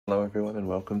Hello everyone and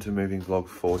welcome to Moving Vlog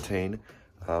 14.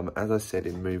 As I said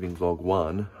in Moving Vlog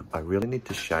 1, I really need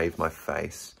to shave my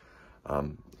face. I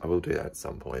will do that at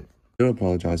some point. I do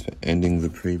apologise for ending the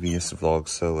previous vlog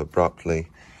so abruptly.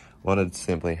 What had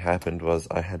simply happened was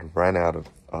I had ran out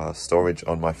of storage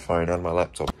on my phone and my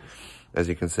laptop. As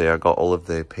you can see, I got all of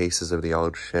the pieces of the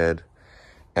old shed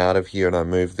out of here and I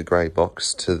moved the grey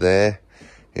box to there.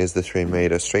 Here's the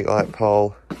 3-metre streetlight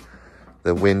pole,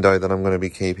 the window that I'm going to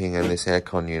be keeping, and this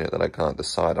aircon unit that I can't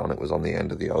decide on. It was on the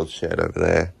end of the old shed over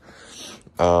there.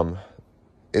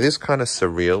 It is kind of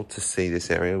surreal to see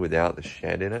this area without the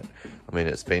shed in it. I mean,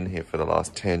 it's been here for the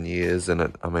last 10 years and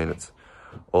it's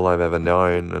all I've ever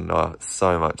known, and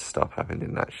so much stuff happened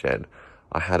in that shed.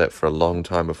 I had it for a long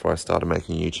time before I started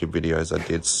making YouTube videos. I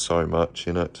did so much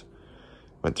in it.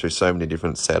 Went through so many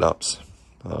different setups.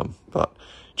 But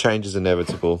change is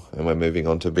inevitable and we're moving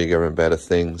on to bigger and better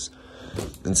things.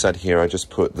 Inside here, I just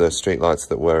put the street lights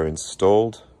that were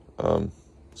installed. So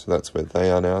that's where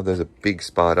they are now. There's a big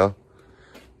spider.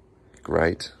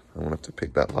 Great. I'm gonna have to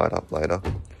pick that light up later.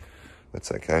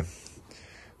 That's okay.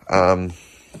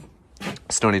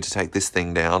 Still need to take this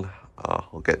thing down.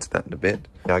 I'll get to that in a bit.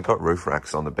 Yeah, I got roof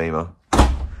racks on the Beamer.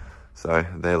 So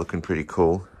they're looking pretty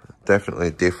cool.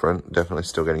 Definitely different. Definitely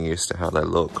still getting used to how they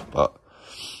look. But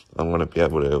I'm gonna be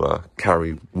able to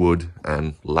carry wood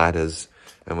and ladders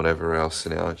and whatever else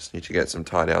now. I just need to get some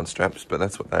tie-down straps, but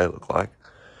that's what they look like.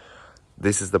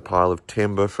 This is the pile of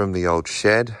timber from the old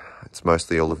shed. It's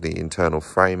mostly all of the internal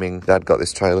framing. Dad got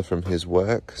this trailer from his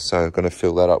work, so I'm going to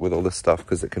fill that up with all this stuff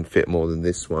because it can fit more than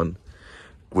this one,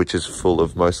 which is full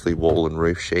of mostly wall and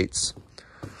roof sheets.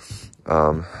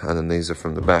 And then these are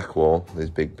from the back wall, these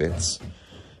big bits.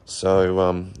 So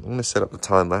I'm going to set up the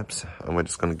time lapse and we're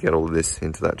just going to get all of this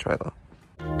into that trailer.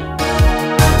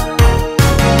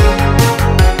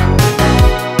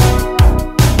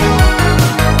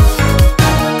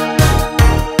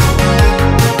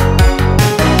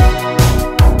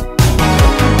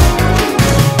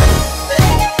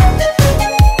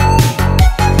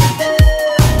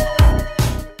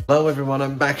 Hello everyone,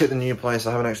 I'm back at the new place.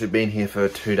 I haven't actually been here for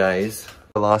 2 days.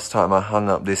 The last time I hung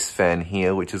up this fan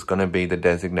here, which is going to be the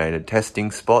designated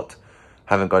testing spot.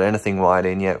 Haven't got anything wired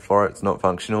in yet for it. It's not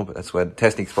functional, but that's where the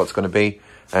testing spot's going to be.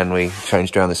 And we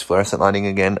changed around this fluorescent lighting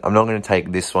again. I'm not going to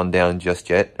take this one down just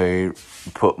yet. We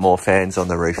put more fans on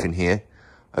the roof in here.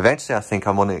 Eventually, I think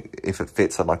if it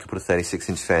fits, I'd like to put a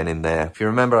 36-inch fan in there. If you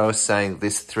remember, I was saying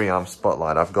this 3-arm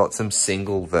spotlight, I've got some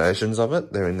single versions of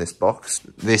it. They're in this box.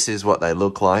 This is what they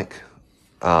look like.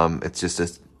 It's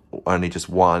just only just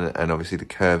one, and obviously the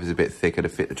curve is a bit thicker to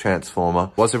fit the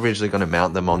transformer. Was originally going to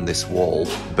mount them on this wall,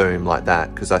 boom, like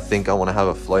that, because I think I want to have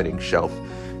a floating shelf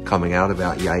coming out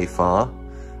about yay far,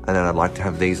 and then I'd like to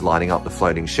have these lighting up the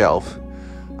floating shelf.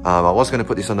 I was going to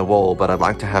put this on the wall, but I'd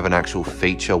like to have an actual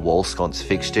feature wall sconce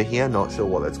fixture here. Not sure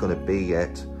what that's going to be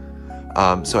yet.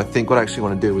 So I think what I actually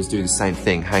want to do is do the same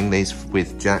thing, hang these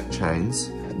with jack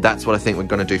chains. That's what I think we're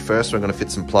going to do first. We're going to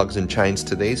fit some plugs and chains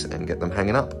to these and get them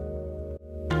hanging up.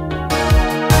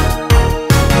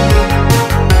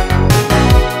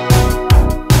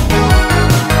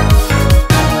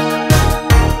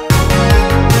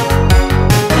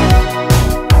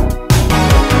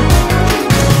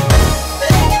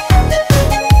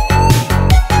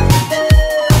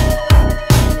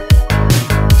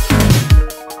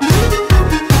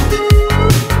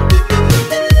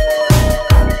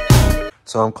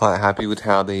 So I'm quite happy with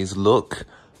how these look.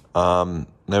 Let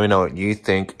me know what you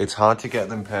think. It's hard to get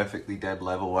them perfectly dead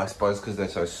level, I suppose, because they're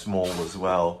so small as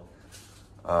well.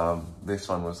 This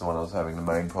one was the one I was having the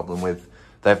main problem with.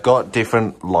 They've got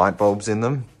different light bulbs in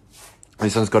them.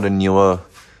 This one's got a newer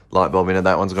light bulb in it.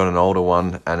 That one's got an older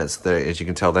one, and as you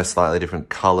can tell, they're slightly different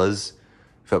colors.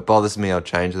 If it bothers me, I'll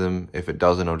change them. If it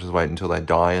doesn't, I'll just wait until they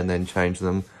die and then change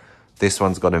them. This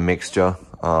one's got a mixture.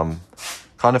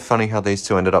 Kind of funny how these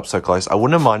two ended up so close. I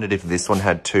wouldn't have minded if this one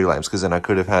had 2 lamps, because then I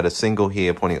could have had a single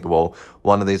here pointing at the wall,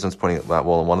 one of these ones pointing at that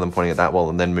wall, and one of them pointing at that wall,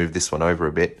 and then move this one over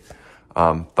a bit.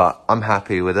 But I'm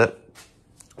happy with it.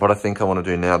 What I think I want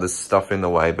to do now, there's stuff in the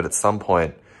way, but at some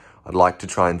point, I'd like to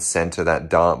try and center that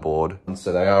dartboard. And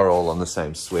so they are all on the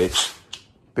same switch.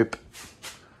 Boop.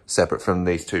 Separate from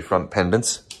these 2 front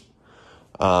pendants.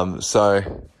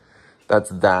 So that's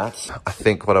that. I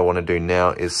think what I want to do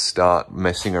now is start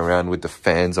messing around with the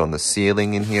fans on the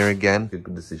ceiling in here again.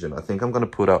 Good decision. I think I'm going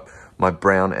to put up my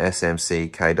brown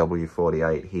SMC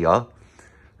KW48 here,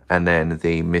 and then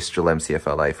the Mistral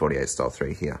MCFLA 48 Style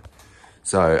 3 here.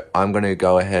 So I'm going to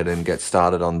go ahead and get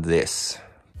started on this.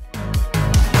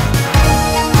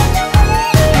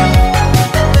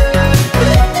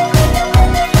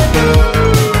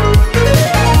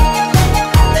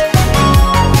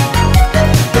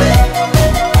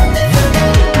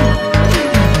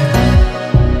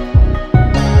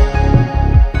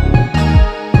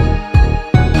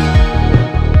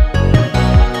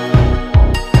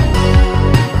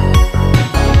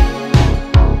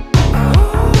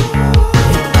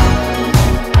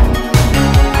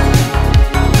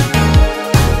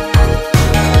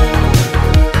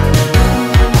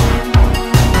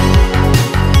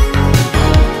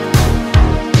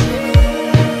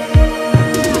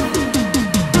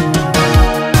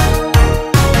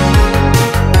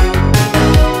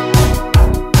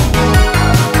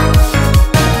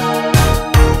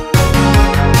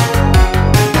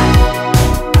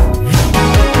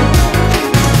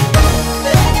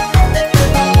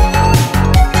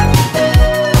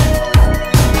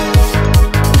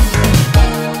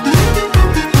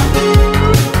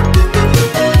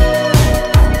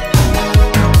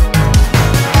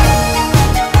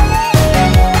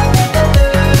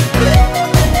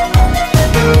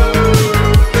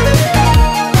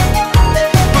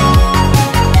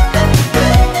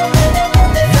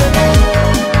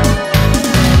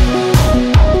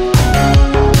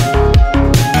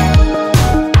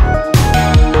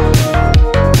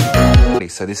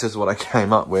 so this is what I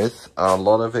came up with. A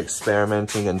lot of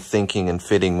experimenting and thinking and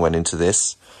fitting went into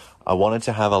this. I wanted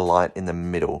to have a light in the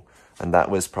middle, and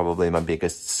that was probably my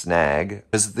biggest snag,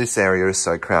 because this area is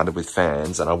so crowded with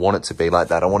fans, and I want it to be like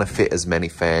that. I want to fit as many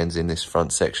fans in this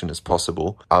front section as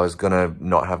possible. I was gonna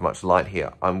not have much light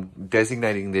here. I'm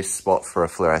designating this spot for a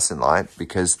fluorescent light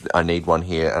because I need one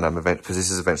here, and because this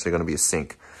is eventually going to be a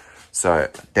sink. So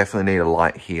definitely need a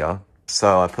light here.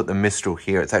 So I put the Mistral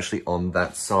here. It's actually on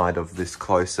that side of this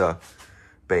closer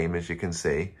beam, as you can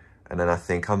see. And then I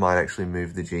think I might actually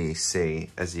move the GEC.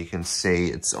 As you can see,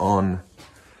 it's on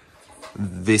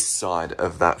this side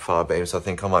of that far beam. So I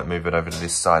think I might move it over to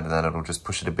this side, and then it'll just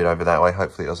push it a bit over that way.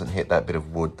 Hopefully it doesn't hit that bit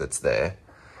of wood that's there.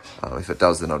 If it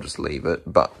does, then I'll just leave it.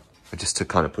 But just to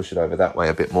kind of push it over that way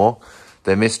a bit more.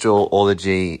 The Mistral or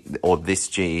this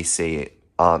GEC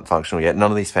aren't functional yet.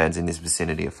 None of these fans in this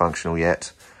vicinity are functional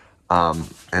yet.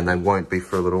 And they won't be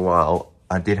for a little while.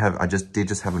 I just did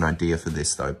have an idea for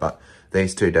this though, but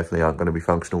these two definitely aren't going to be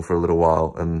functional for a little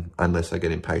while, and unless I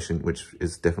get impatient, which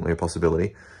is definitely a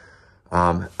possibility.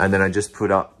 And then I just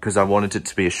put up, because I wanted it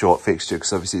to be a short fixture,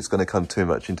 because obviously it's going to come too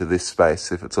much into this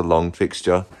space if it's a long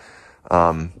fixture.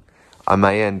 I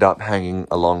may end up hanging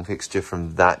a long fixture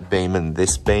from that beam and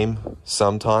this beam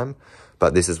sometime,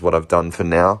 but this is what I've done for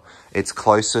now. It's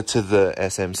closer to the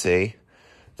SMC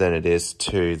than it is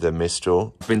to the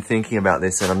Mistral. I've been thinking about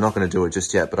this, and I'm not going to do it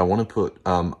just yet, but I want to put,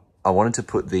 I wanted to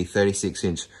put the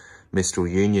 36-inch Mistral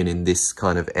Union in this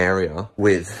kind of area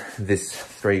with this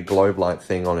 3 globe light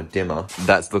thing on a dimmer.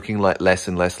 That's looking like less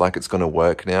and less like it's going to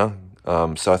work now.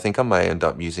 So I think I may end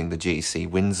up using the GEC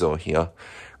Windsor here,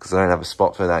 because I don't have a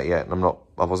spot for that yet, and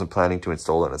I wasn't planning to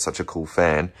install it. It's such a cool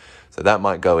fan. So that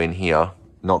might go in here.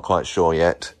 Not quite sure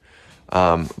yet.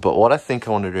 But what I think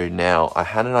I want to do now, I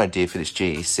had an idea for this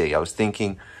GEC. I was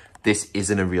thinking this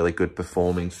isn't a really good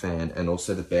performing fan, and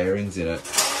also the bearings in it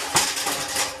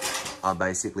are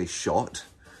basically shot.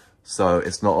 So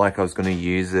it's not like I was going to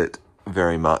use it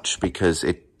very much because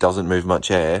it doesn't move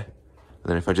much air. And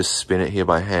then if I just spin it here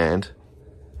by hand,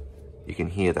 you can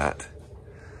hear that.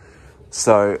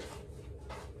 So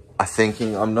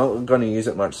I'm not going to use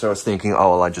it much. So I was thinking,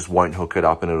 oh, well, I just won't hook it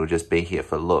up and it'll just be here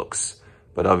for looks.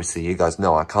 But obviously you guys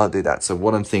know I can't do that. So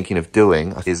what I'm thinking of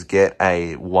doing is get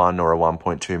a 1 or a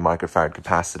 1.2 microfarad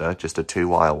capacitor, just a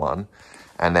 2-wire one,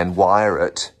 and then wire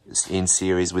it in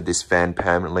series with this fan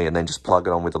permanently, and then just plug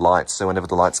it on with the lights. So whenever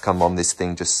the lights come on, this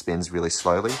thing just spins really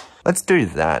slowly. Let's do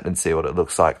that and see what it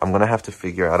looks like. I'm going to have to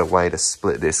figure out a way to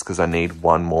split this, because I need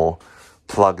one more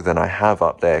plug than I have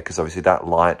up there, because obviously that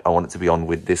light, I want it to be on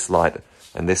with this light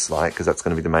and this light, because that's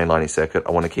going to be the main lighting circuit.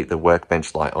 I want to keep the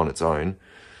workbench light on its own.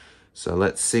 So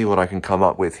let's see what I can come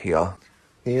up with here.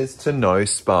 Here's to no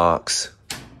sparks.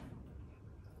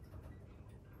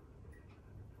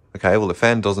 Okay, well the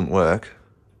fan doesn't work.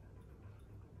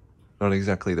 Not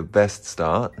exactly the best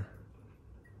start.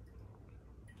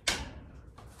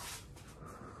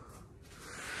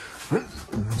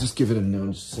 Just give it a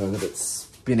nudge so that it's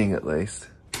spinning at least.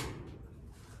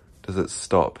 Does it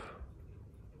stop?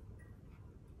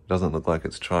 Doesn't look like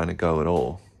it's trying to go at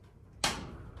all.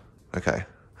 Okay.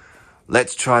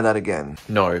 Let's try that again.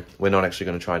 No, we're not actually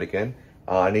going to try it again.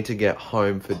 I need to get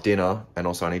home for dinner, and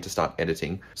also I need to start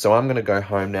editing. So I'm going to go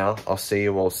home now. I'll see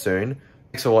you all soon.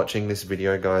 Thanks for watching this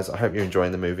video, guys. I hope you're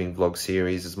enjoying the moving vlog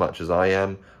series as much as I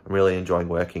am. I'm really enjoying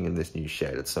working in this new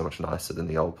shed. It's so much nicer than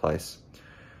the old place.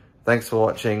 Thanks for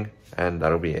watching, and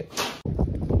that'll be it.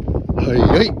 Hey,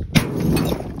 hey.